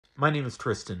My name is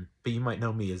Tristan, but you might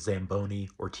know me as Zamboni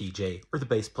or TJ or the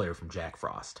bass player from Jack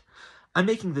Frost. I'm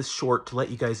making this short to let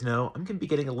you guys know I'm going to be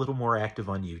getting a little more active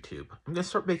on YouTube. I'm going to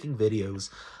start making videos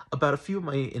about a few of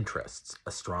my interests: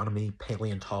 astronomy,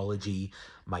 paleontology,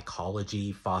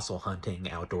 mycology, fossil hunting,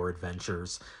 outdoor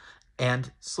adventures,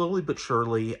 and slowly but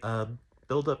surely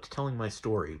build up to telling my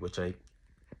story, which I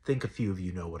think a few of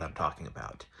you know what I'm talking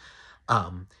about.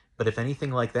 But if anything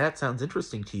like that sounds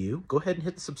interesting to you, go ahead and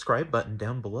hit the subscribe button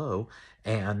down below,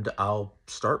 and I'll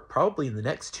start probably in the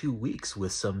next 2 weeks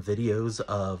with some videos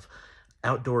of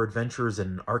outdoor adventures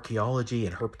in archaeology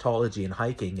and herpetology and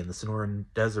hiking in the Sonoran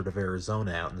Desert of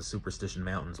Arizona out in the Superstition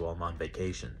Mountains while I'm on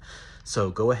vacation.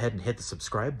 So go ahead and hit the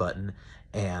subscribe button,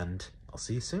 and I'll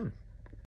see you soon.